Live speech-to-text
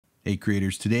Hey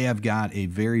creators, today I've got a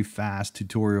very fast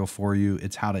tutorial for you.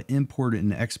 It's how to import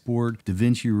and export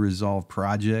Davinci Resolve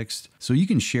projects. So you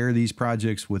can share these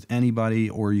projects with anybody,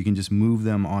 or you can just move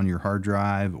them on your hard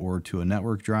drive or to a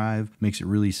network drive. Makes it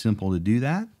really simple to do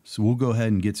that. So we'll go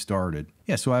ahead and get started.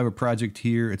 Yeah, so I have a project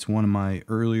here. It's one of my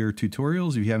earlier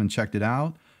tutorials. If you haven't checked it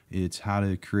out, it's how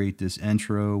to create this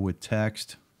intro with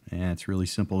text, and it's really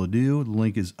simple to do. The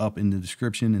link is up in the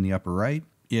description in the upper right.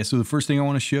 Yeah, so the first thing I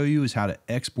want to show you is how to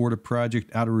export a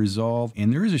project out of Resolve.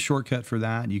 And there is a shortcut for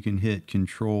that. You can hit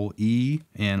Control E,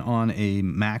 and on a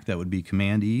Mac that would be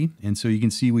Command E. And so you can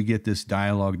see we get this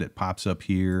dialog that pops up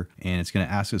here, and it's going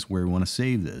to ask us where we want to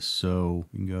save this. So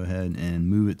we can go ahead and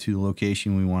move it to the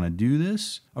location we want to do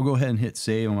this. I'll go ahead and hit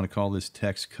save. I want to call this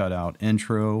text cutout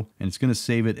intro, and it's going to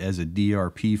save it as a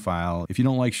DRP file. If you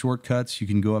don't like shortcuts, you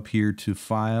can go up here to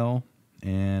File,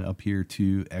 and up here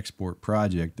to export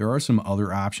project. There are some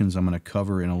other options I'm going to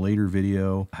cover in a later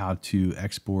video, how to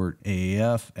export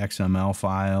AAF, XML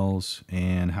files,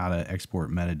 and how to export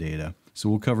metadata. So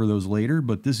we'll cover those later,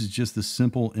 but this is just the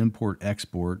simple import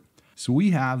export. So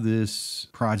we have this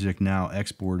project now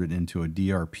exported into a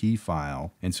DRP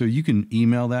file. And so you can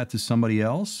email that to somebody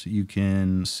else. You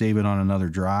can save it on another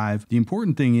drive. The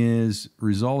important thing is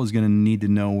Resolve is going to need to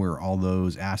know where all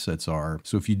those assets are.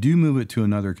 So if you do move it to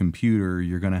another computer,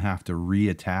 you're going to have to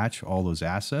reattach all those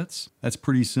assets. That's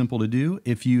pretty simple to do.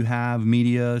 If you have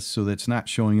media so that's not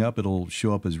showing up, it'll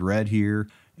show up as red here.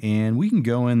 And we can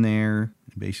go in there.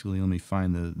 Basically, let me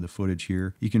find the footage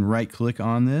here. You can right click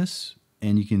on this,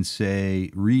 and you can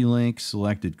say relink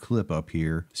selected clip up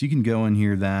here. So you can go in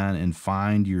here then and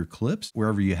find your clips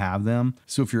wherever you have them.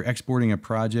 So if you're exporting a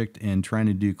project and trying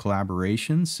to do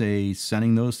collaboration, say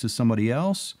sending those to somebody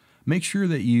else, make sure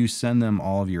that you send them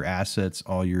all of your assets,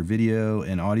 all your video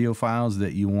and audio files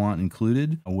that you want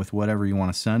included with whatever you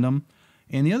want to send them.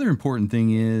 And the other important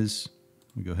thing is,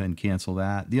 we go ahead and cancel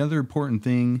that. The other important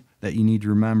thing that you need to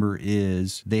remember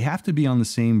is they have to be on the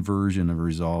same version of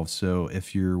Resolve. So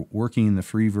if you're working in the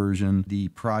free version, the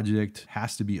project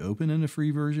has to be open in the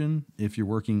free version. If you're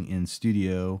working in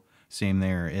Studio, same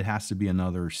there. It has to be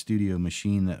another Studio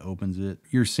machine that opens it.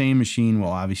 Your same machine will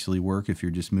obviously work if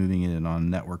you're just moving it on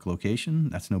network location.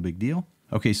 That's no big deal.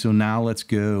 Okay, so now let's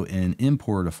go and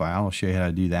import a file. I'll show you how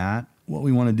to do that. What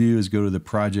we want to do is go to the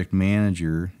project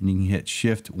manager, and you can hit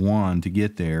Shift-1 to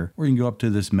get there, or you can go up to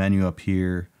this menu up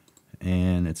here,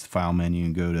 and it's the file menu,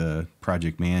 and go to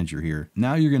project manager here.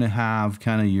 Now you're going to have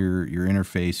kind of your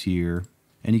interface here,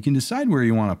 and you can decide where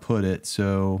you want to put it.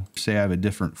 So say I have a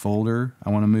different folder I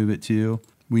want to move it to.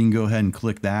 We can go ahead and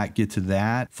click that, get to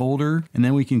that folder, and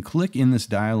then we can click in this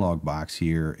dialog box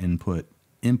here and put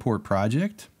import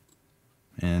project.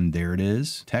 And there it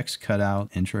is, text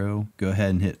cutout intro. Go ahead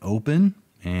and hit open,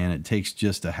 and it takes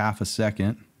just a half a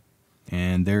second,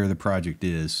 and there the project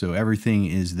is. So everything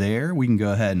is there. We can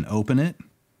go ahead and open it.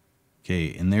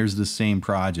 Okay, and there's the same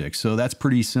project. So that's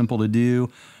pretty simple to do.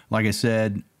 Like I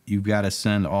said, you've got to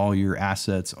send all your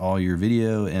assets, all your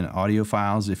video and audio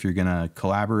files if you're going to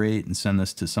collaborate and send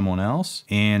this to someone else.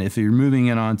 And if you're moving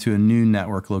it onto a new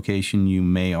network location, you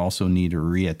may also need to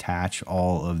reattach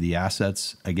all of the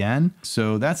assets again.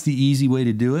 So that's the easy way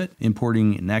to do it,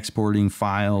 importing and exporting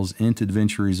files into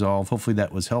Davinci Resolve. Hopefully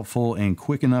that was helpful and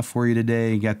quick enough for you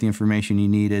today. You got the information you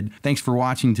needed. Thanks for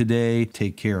watching today.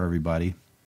 Take care, everybody.